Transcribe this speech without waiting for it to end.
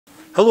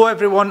Hello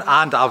everyone,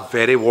 and a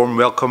very warm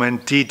welcome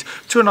indeed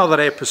to another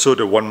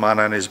episode of One Man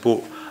and His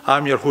Boat.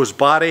 I'm your host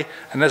Barry,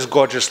 and this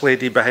gorgeous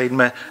lady behind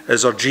me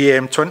is our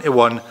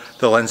GM21,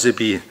 the Lindsay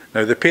B.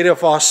 Now the pair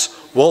of us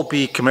will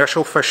be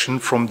commercial fishing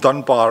from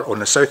Dunbar on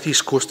the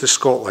southeast coast of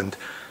Scotland.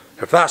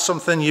 If that's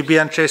something you'd be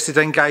interested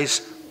in, guys,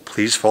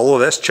 please follow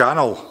this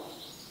channel.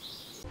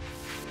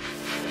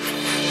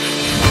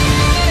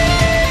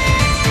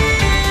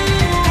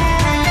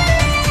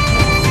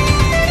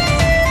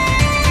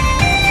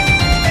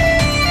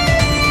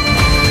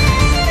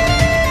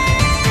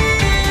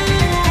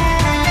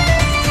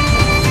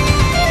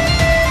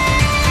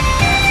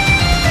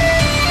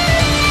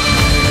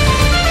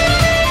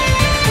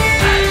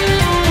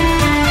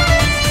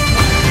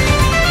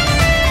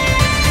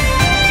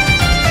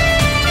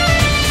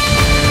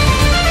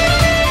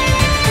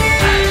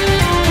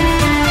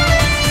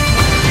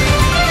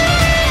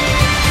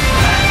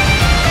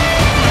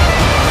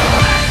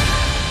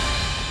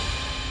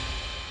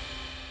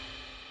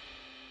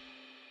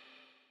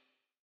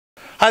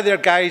 Hi there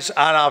guys,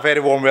 and a very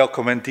warm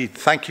welcome indeed.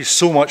 Thank you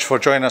so much for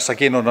joining us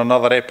again on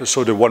another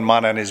episode of One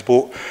Man and His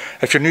Boat.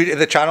 If you're new to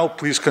the channel,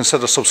 please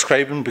consider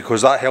subscribing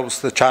because that helps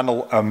the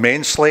channel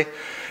immensely,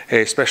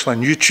 especially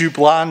in YouTube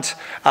land.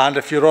 And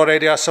if you're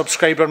already a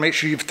subscriber, make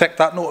sure you've ticked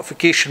that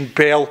notification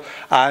bell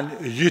and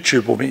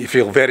YouTube will make you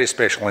feel very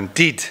special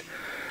indeed.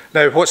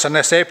 Now what's in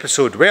this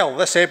episode? Well,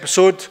 this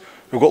episode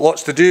we've got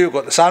lots to do. We've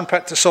got the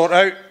sandpit to sort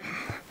out.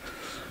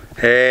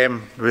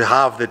 We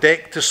have the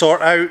deck to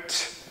sort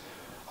out.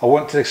 I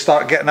want to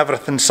start getting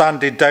everything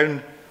sanded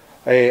down,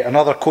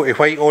 another coat of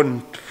white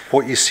on.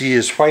 What you see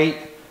is white.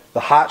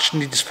 The hatch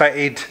needs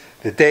fitted,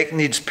 the deck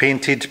needs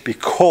painted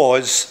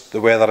because the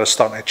weather is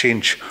starting to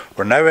change.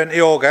 We're now into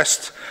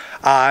August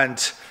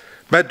and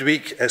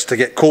midweek it's to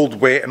get cold,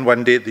 wet and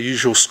windy, the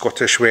usual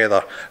Scottish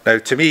weather. Now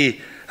to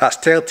me that's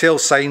telltale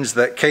signs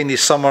that kind of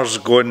summer's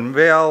going,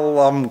 well,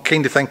 I'm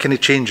kind of thinking of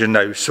changing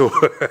now. So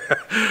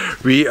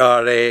we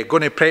are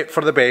going to prep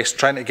for the best,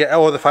 trying to get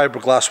all the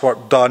fiberglass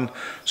work done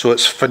so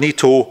it's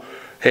finito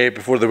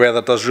before the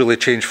weather does really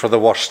change for the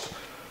worst.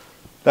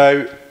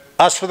 Now,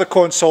 as for the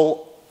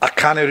console, I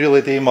can't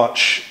really do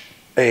much.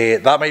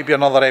 That might be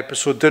another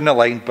episode down the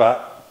line,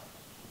 but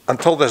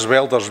until this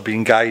welder's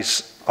been,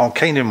 guys, I'm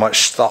kind of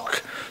much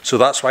stuck. So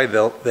that's why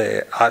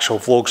the actual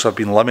vlogs have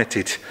been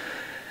limited.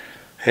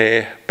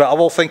 But I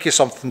will think of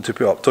something to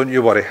put up, don't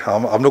you worry.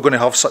 I'm not going to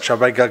have such a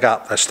big a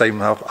gap this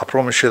time, I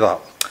promise you that.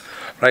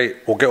 Right,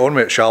 we'll get on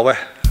with it, shall we?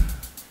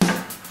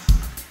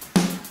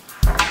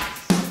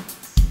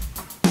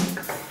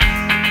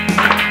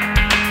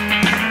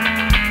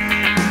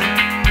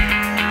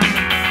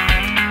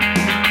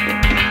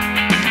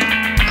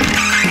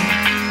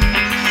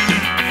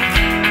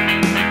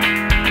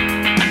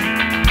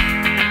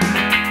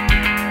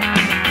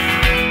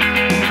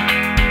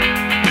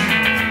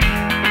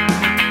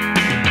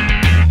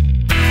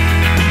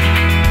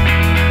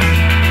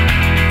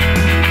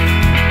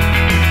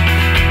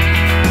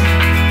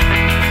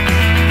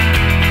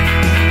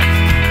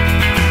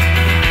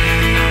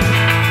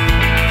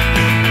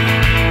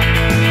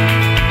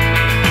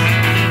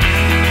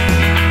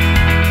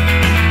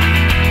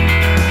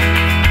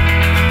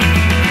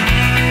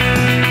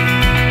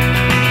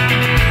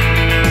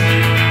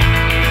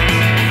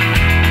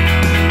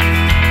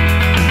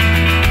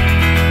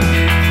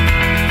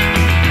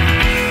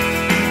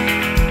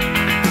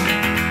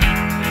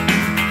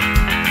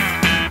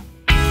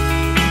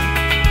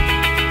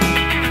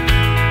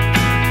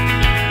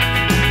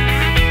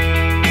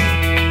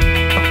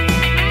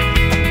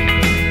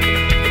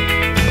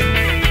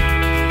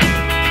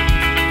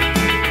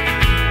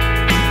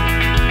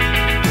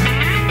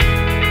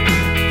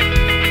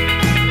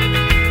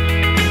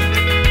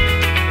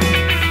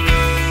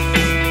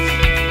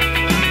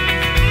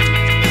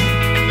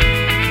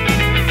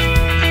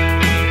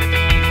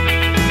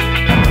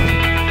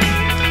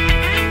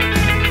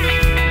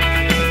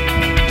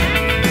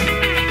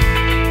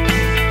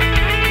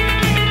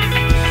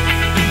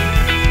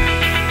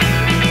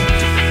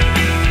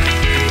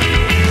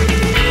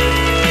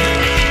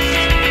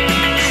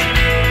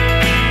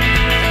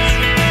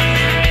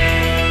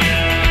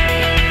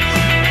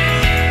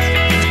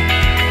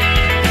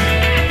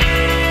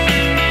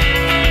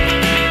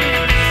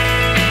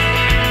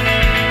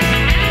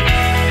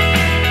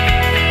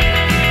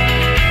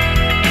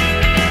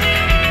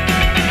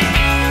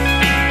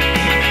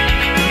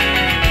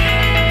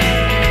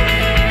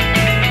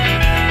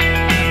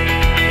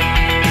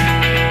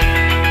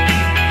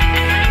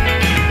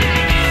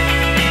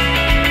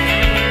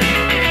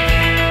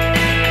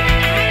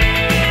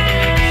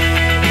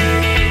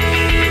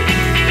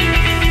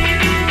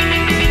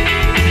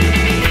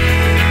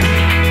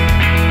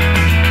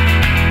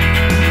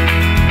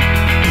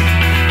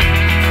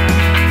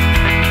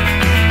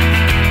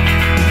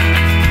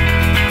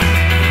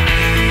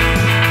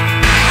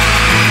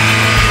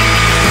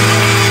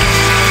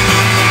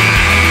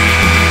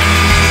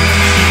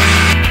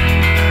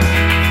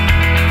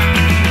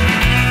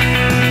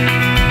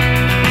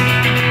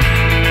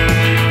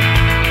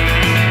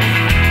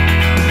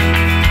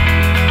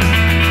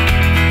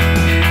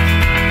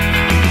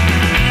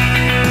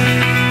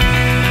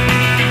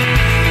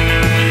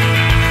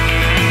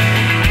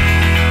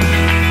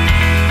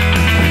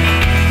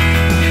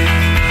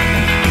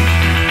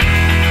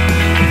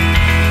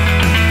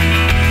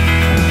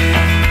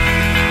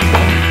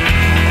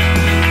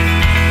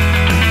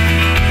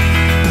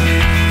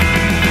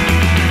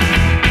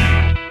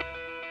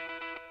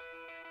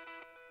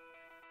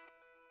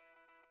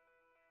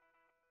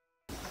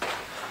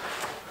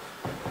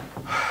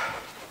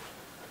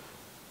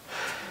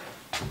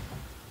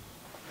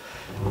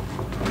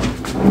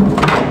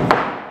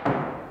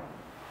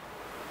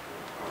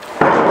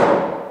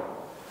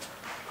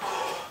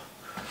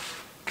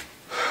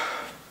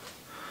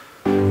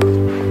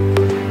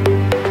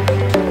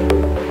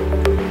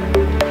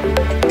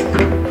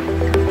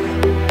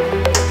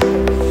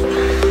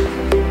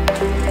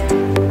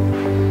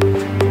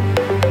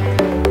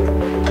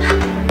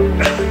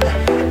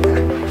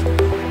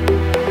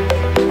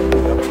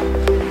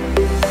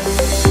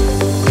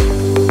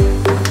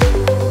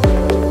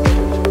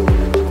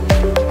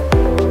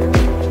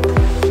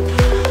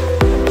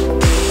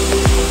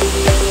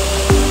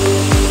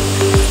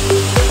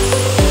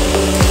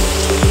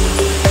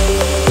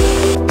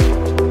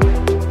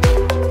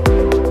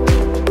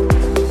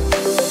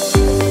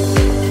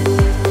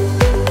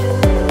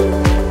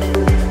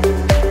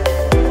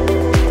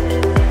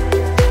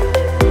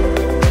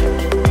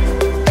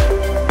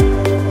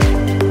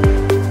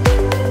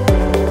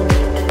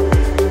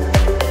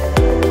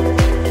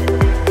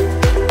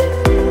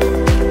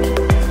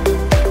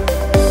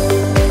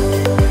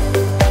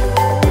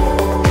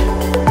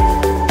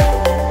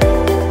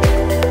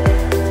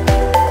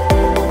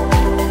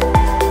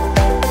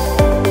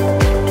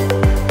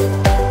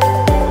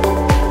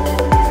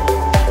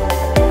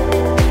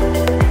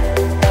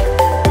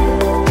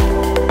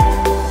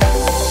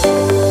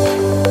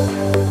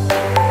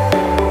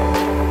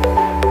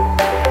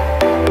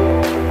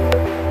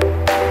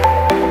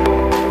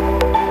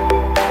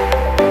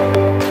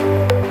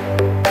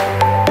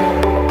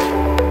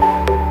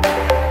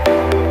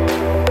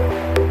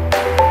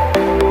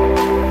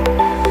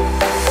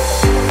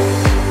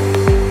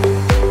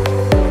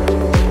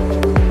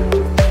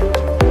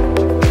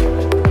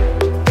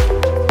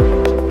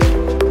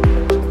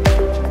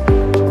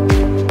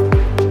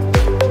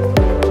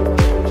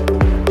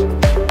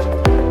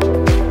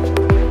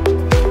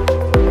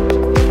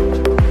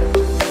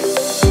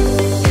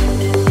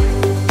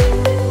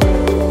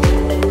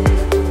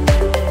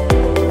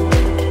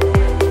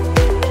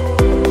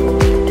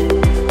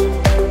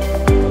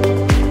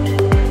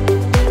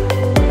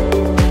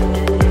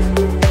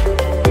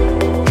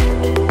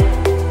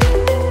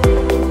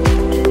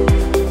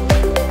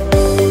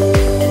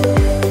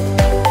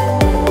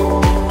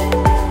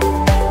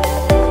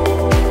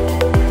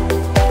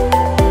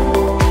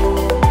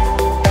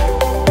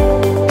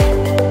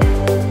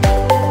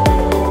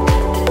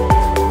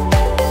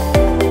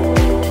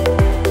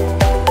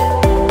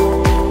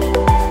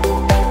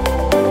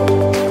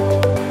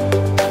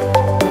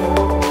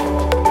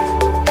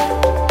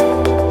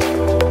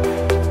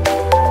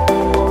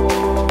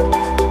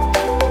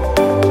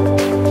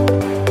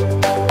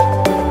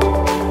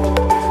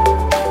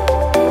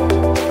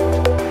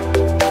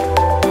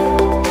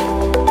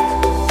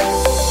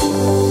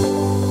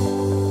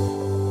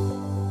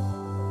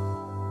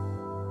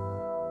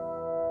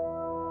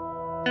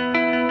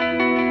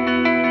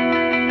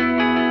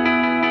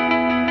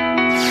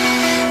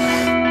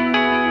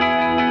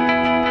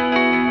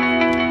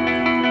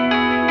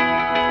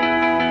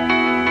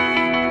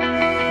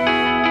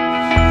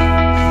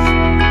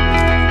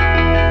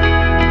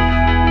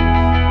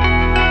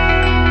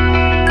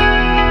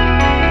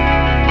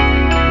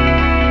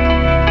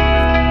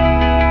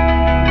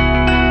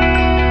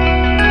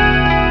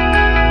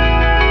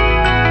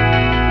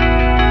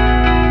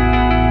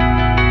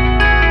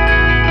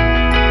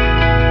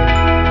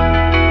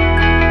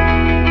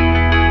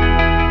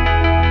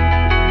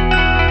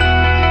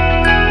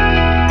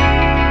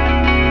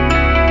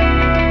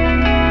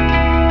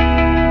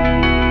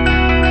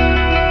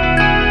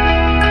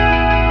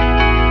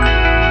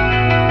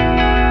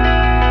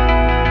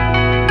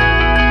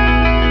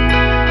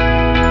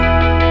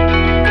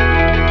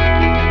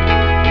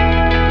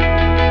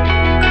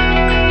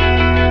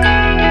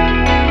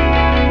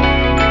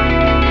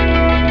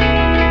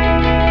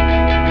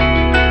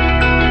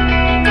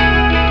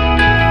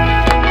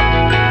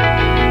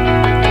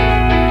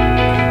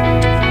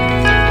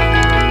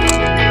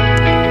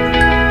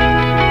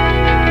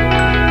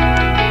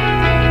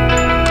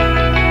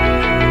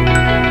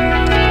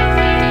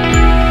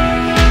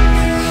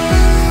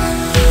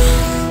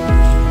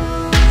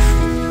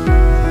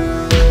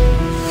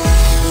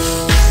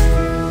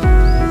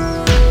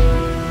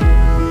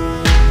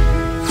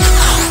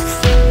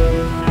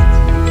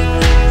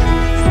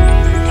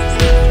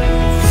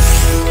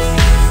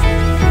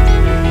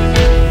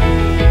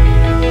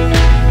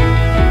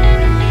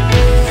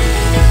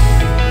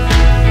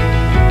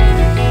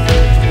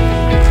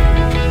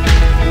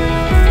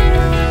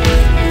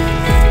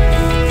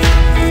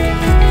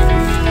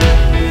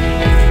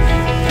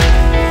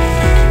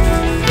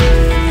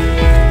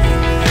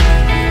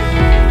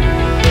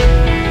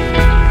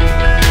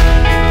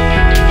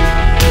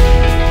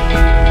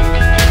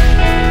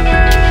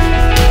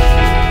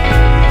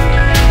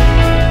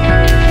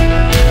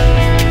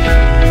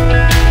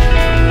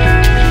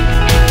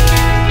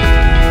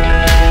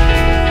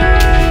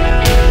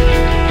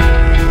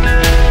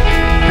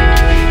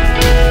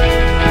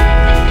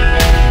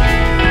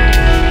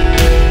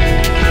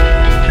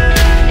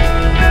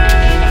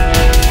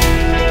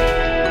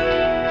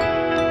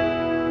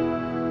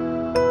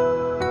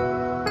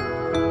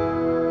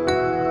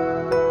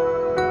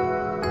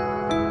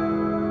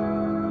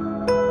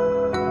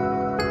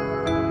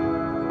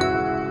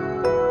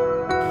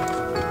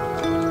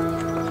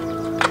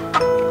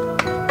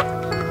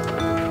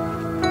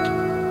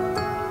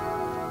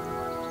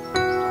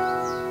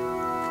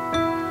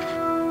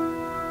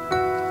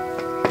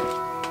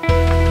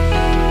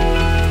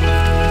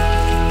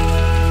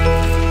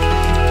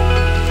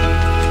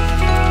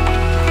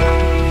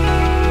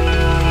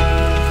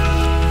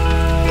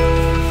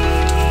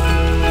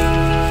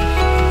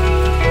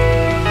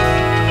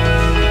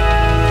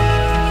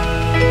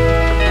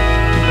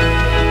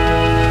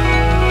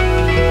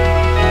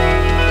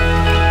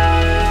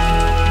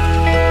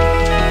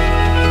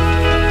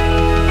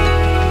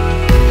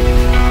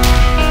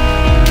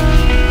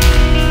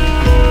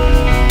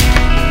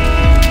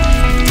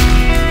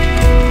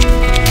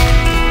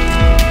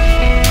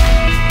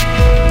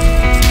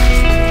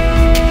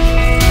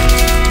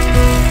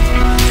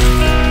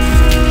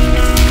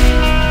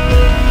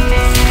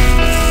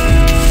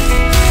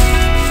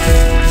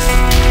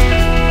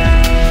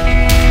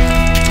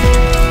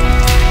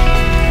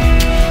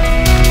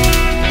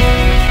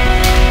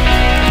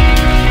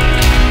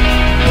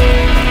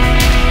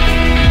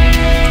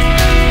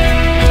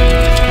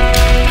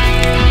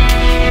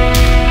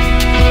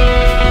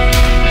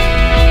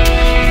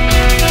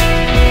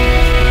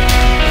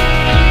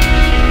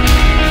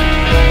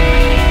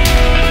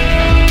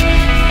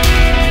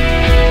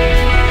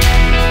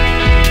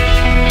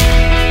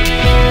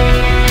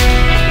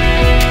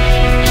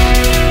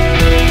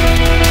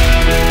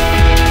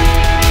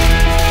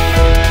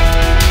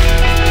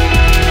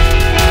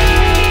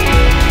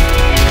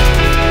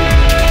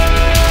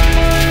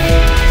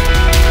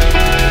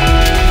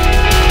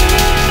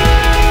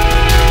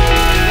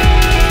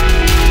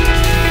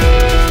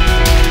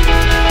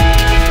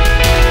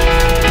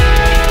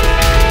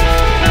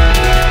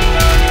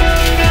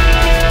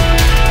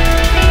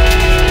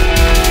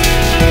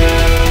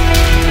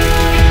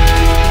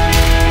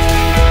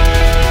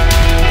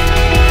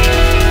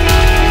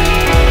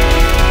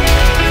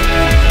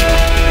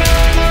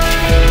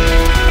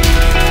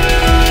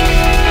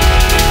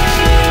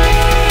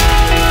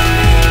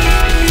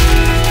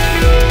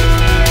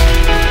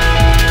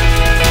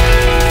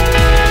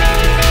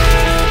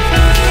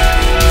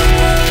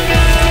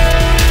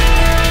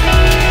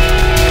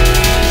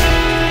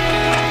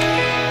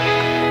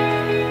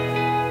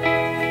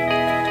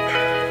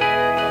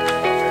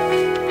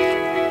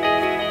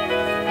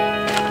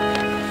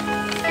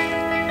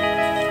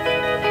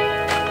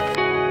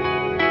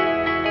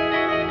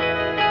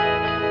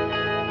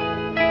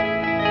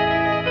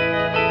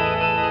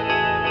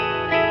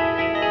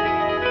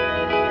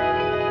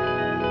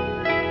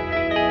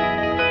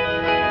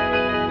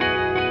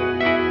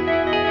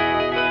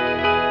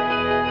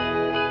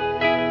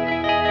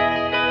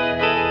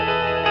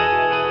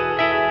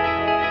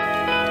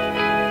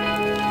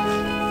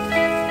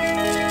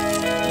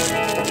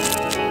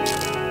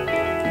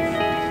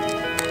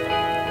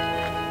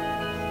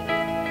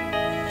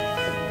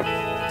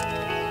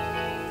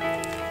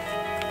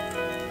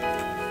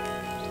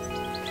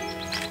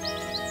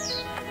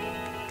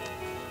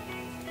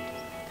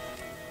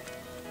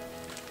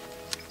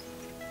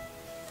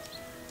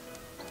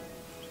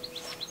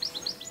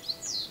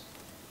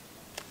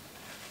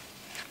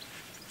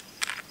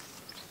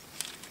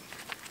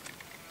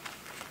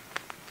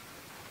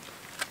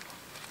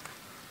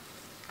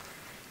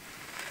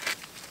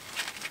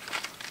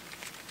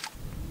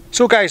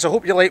 So guys, I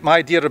hope you like my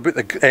idea about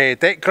the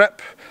deck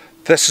grip.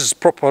 This is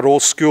proper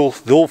old school.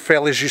 The old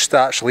fellas used to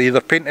actually either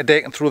paint the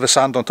deck and throw the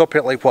sand on top of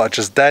it like what I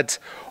just did,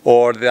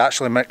 or they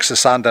actually mix the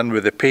sand in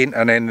with the paint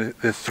and then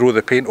they throw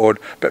the paint on.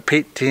 But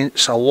paint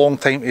takes a long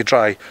time to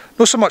dry.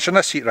 Not so much in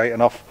this heat, right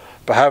enough.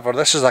 But however,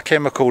 this is a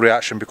chemical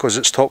reaction because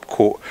it's top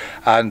coat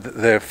and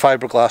the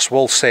fiberglass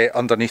will set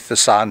underneath the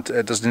sand.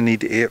 It doesn't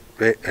need air,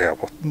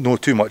 well, no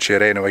too much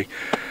air anyway.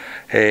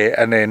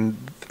 And then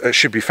it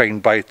should be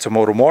fine by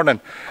tomorrow morning.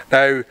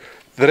 Now,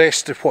 the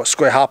rest of what's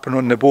going to happen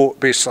on the boat,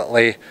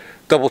 basically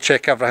double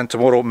check everything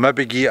tomorrow,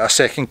 maybe get a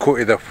second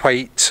coat of the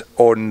white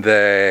on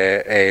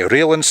the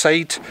railing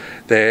side.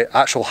 The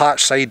actual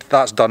hatch side,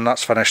 that's done,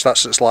 that's finished,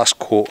 that's its last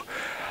coat.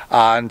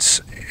 And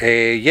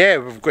yeah,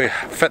 we've got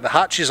to fit the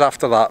hatches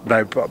after that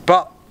now,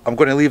 but I'm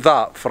going to leave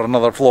that for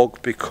another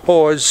vlog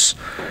because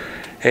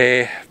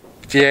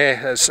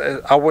yeah,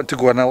 I want to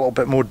go in a little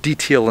bit more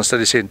detail instead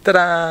of saying,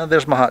 ta-da,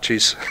 there's my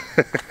hatches.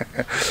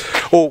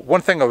 Oh,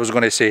 one thing I was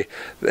going to say,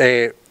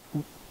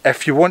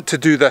 if you want to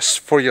do this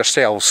for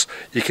yourselves,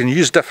 you can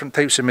use different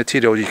types of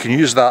material. You can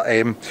use that,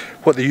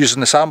 what they use in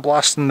the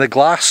sandblast and the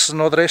glass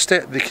and all the rest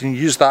of it. They can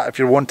use that if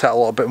you want it a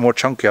little bit more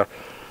chunkier.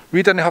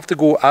 We didn't have to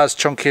go as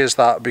chunky as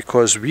that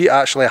because we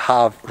actually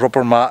have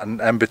rubber matting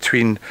in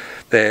between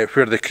where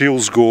the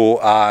creels go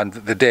and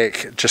the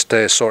deck, just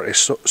to sort of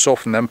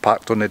soften the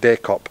impact on the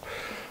deck up.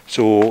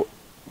 So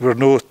we're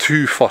not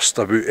too fussed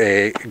about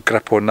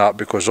grip on that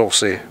because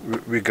obviously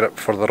we grip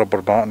for the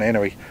rubber matting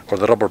anyway, or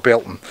the rubber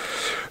belting.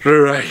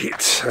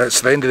 Right, it's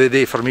the end of the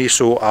day for me,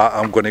 so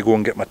I'm going to go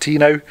and get my tea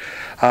now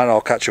and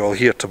I'll catch you all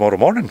here tomorrow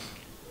morning.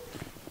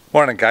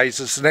 Morning guys,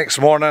 it's the next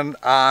morning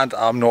and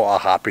I'm not a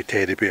happy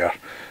teddy bear.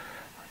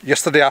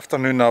 Yesterday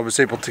afternoon I was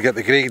able to get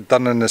the grade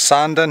done in the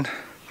sanding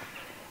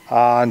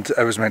and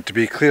it was meant to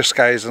be clear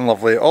skies and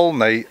lovely all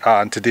night,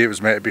 and today it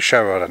was meant to be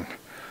showering.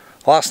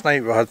 Last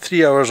night we had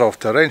 3 hours of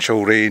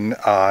torrential rain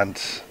and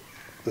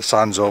the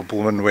sand's all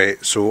blooming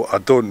wet, so I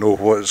don't know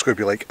what it's going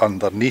to be like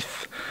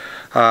underneath.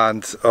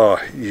 And oh,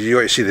 you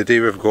got to see the day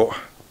we've got.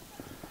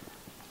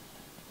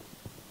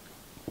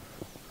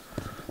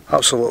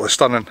 Absolutely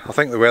stunning. I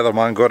think the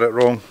weatherman got it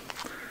wrong.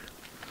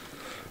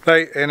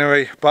 Right,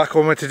 anyway, back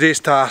on with today's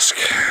task.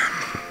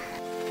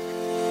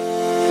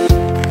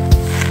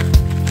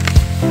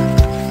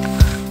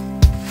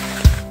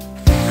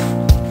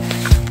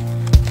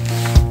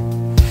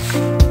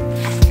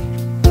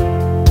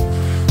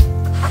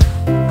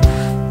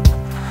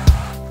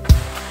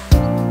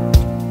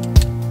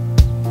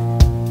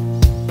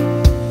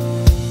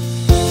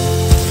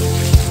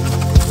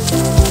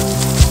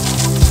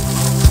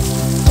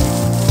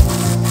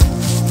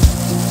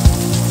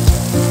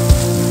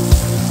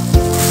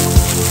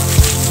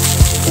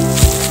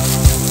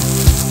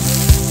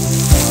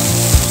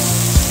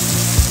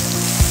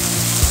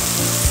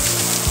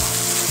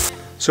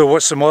 So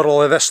what's the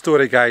moral of this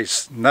story,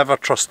 guys? Never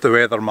trust the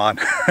weatherman.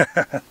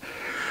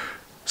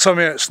 Some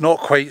of it's not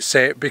quite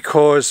set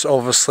because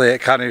obviously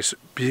it can't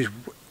be,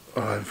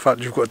 oh, in fact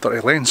you've got a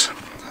dirty lens.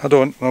 I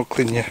don't, I'll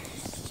clean you.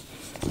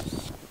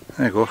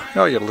 There you go.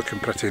 Oh, you're looking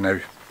pretty now.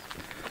 And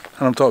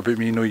I'm talking about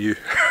me, no you.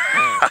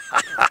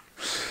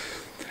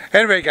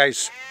 Anyway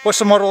guys, what's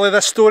the moral of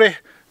this story?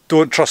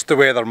 Don't trust the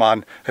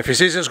weatherman. If he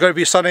says it's going to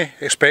be sunny,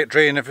 expect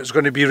rain. If it's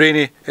going to be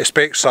rainy,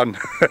 expect sun.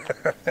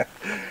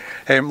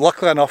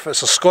 Luckily enough,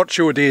 it's a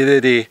scorcho day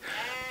today.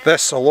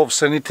 This I'll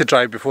obviously need to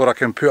dry before I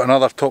can put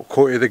another top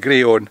coat of the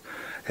grey on,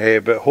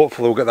 but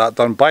hopefully we'll get that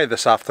done by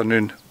this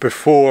afternoon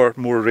before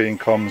more rain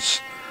comes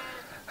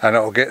and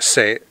it'll get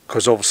set,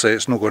 because obviously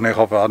it's not going to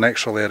have an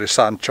extra layer of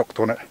sand chucked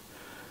on it.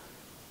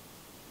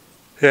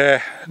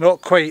 Yeah,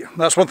 not quite.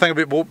 That's one thing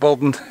about boat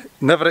building.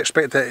 Never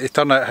expect it to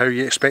turn out how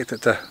you expect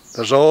it to.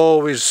 There's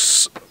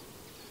always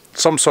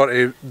some sort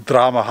of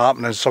drama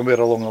happening somewhere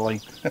along the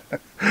line.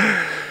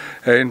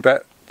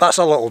 But that's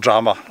a little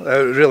drama,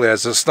 it really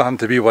is. There's nothing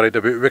to be worried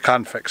about, we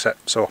can fix it.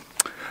 So,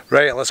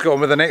 right, let's go on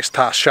with the next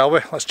task, shall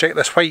we? Let's check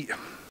this white.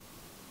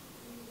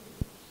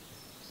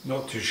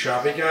 Not too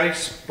shabby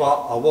guys,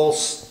 but I will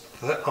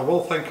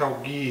think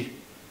I'll give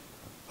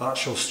the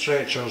actual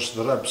stretchers,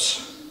 the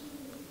ribs,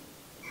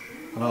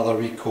 another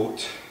wee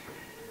coat.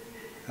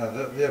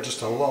 They're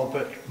just a little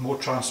bit more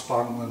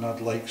transparent than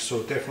I'd like,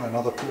 so definitely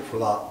another coat for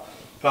that.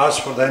 But as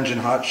for the engine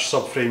hatch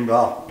subframe,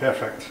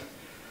 perfect.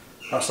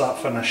 That's that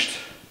finished.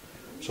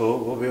 So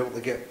we'll be able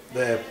to get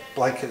the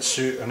blanket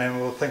suit and then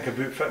we'll think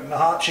about fitting the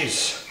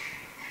hatches.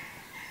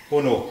 Oh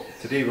no,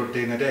 today we're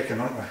doing the decking,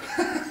 aren't we?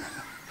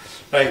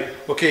 Right,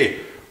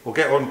 okay, we'll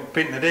get on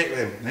painting the deck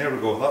then. There we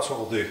go, that's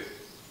what we'll do.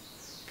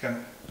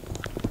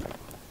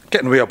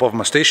 Getting way above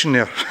my station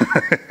there.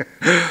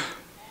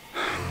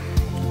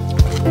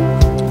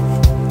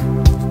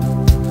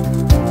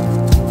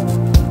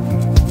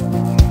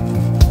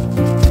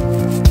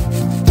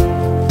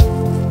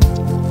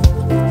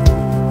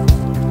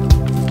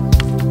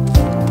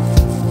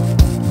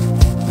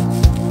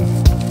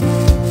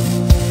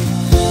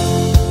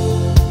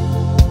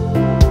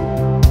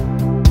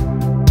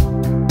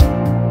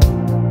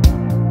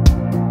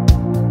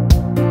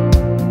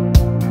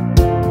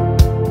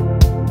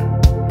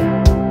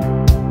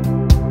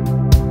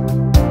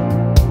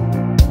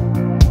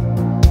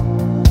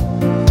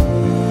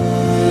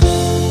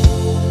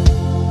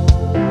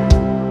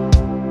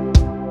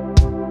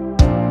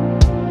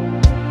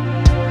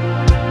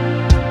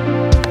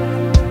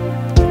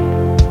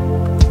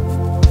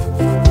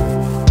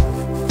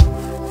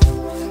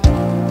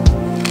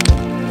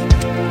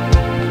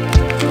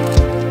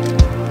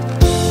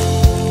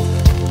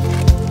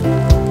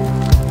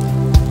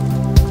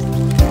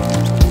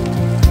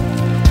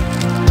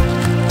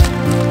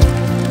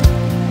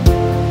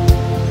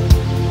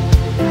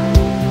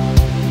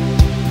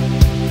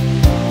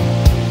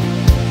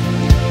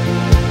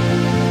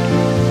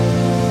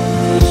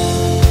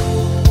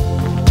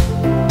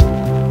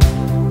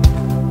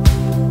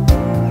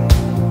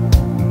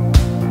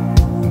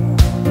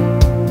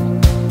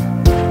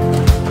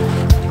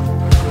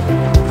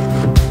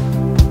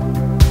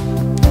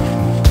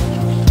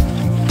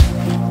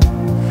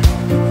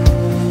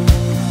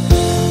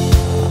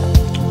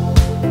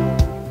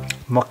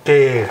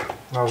 I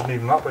wasn't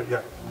even that bit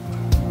yet.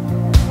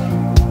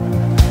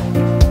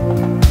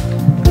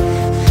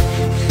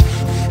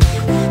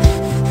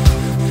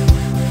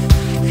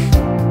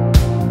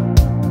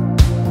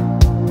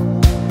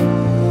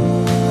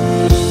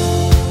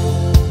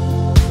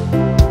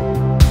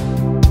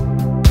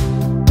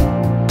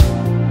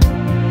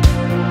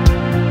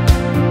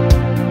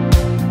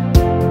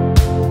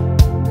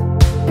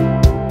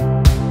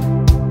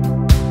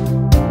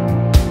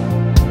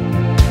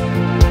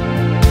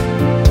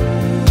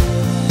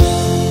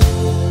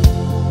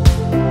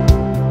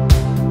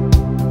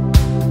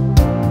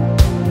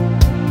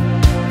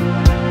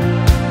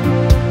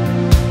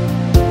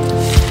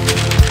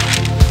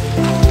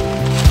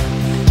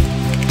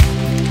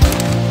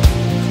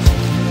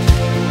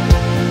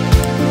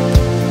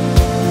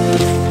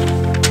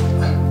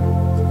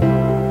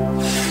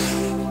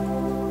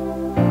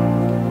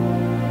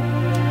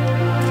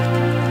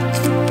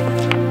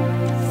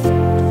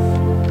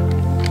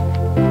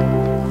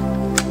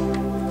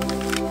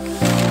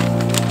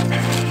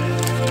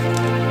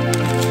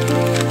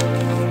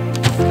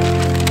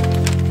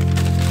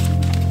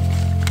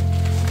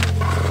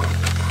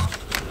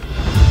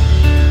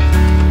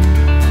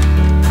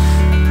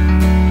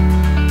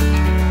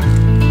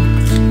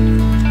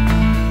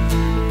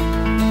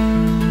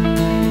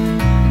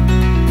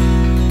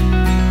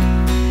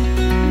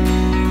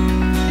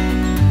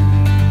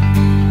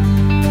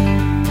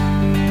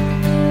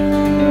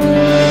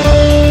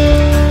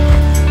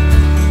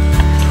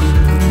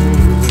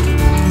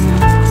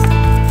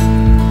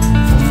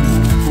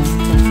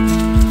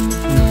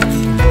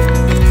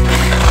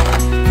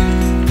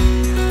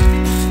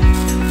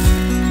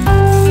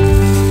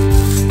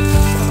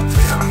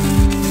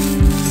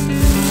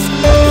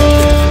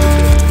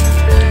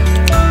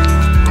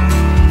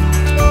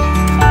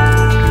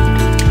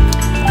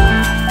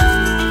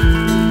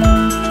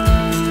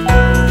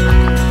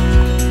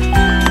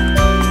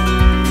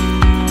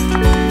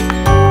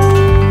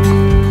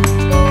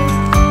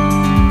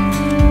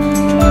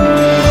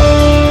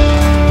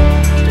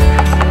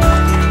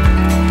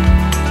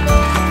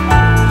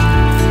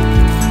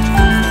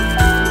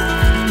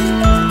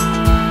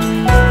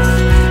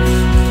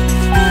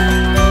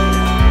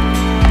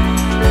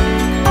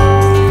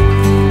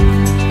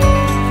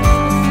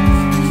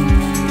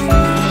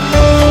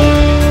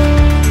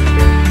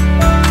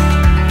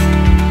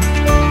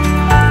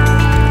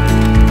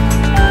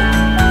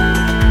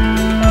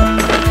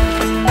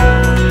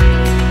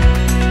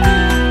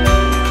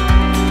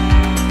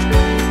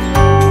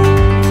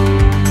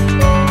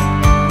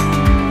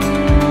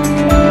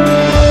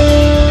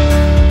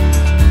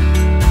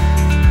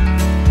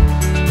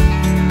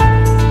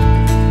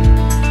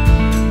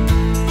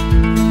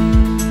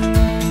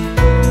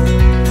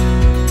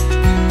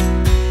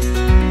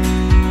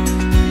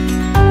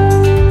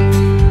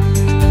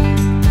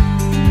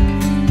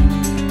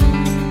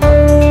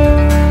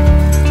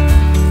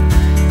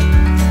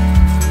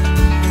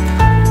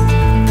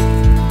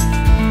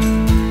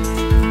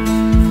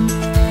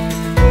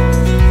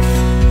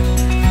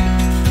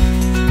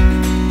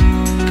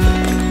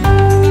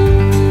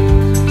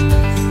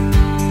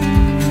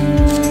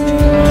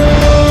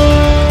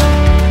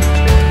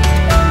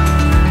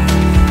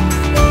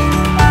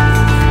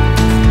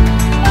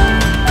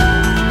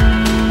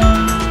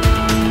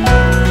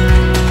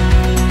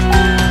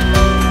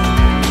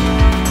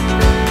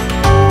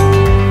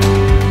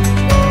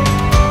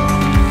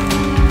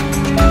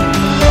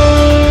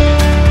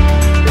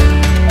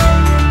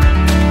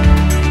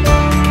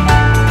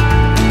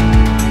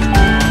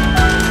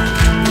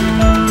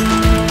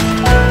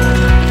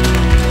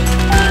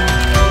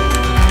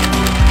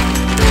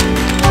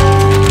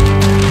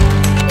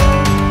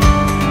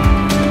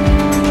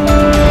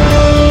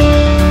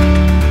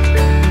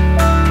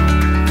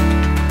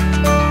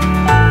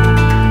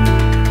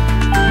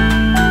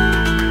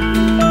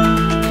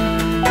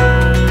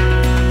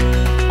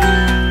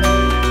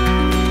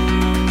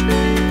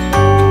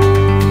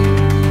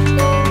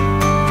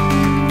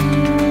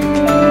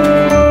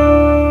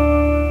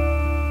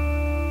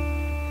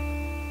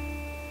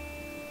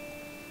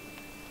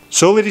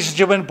 So ladies and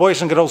gentlemen, boys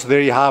and girls,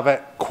 there you have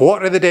it.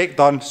 Quarter of the deck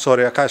done.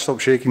 Sorry, I can't stop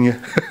shaking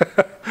you.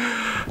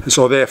 It's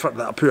all the effort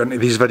that I put into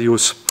these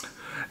videos.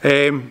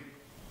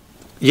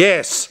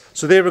 Yes,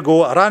 so there we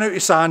go. I ran out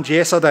of sand,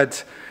 yes I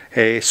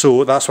did.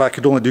 So that's why I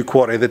could only do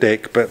quarter of the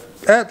deck, but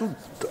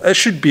it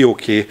should be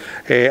okay.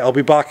 I'll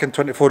be back in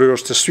 24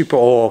 hours to sweep it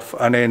off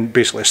and then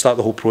basically start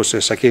the whole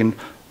process again.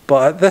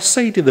 But at this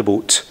side of the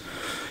boat,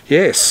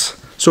 yes.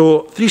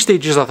 So 3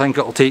 stages I think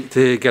it'll take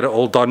to get it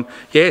all done.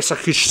 Yes, I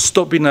could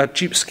stop being a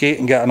cheapskate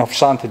and get enough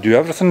sand to do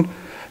everything.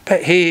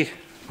 But hey,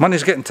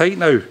 money's getting tight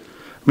now. I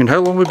mean, how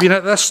long have we been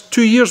at this?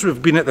 2 years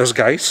we've been at this,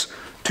 guys.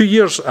 2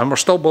 years and we're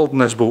still building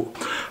this boat.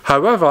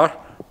 However,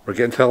 we're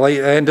getting to the light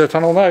at the end of the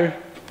tunnel now.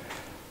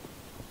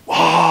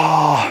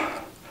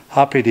 Ah,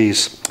 happy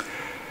days.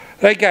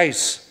 Right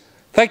guys,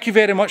 thank you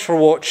very much for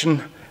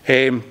watching.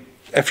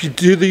 If you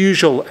do the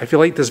usual, if you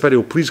like this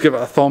video, please give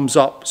it a thumbs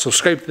up.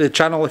 Subscribe to the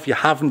channel if you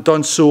haven't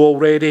done so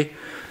already.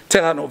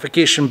 Tick that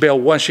notification bell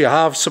once you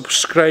have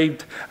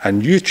subscribed,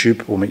 and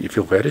YouTube will make you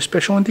feel very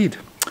special indeed.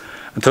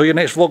 Until your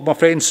next vlog, my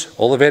friends,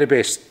 all the very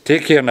best.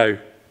 Take care now.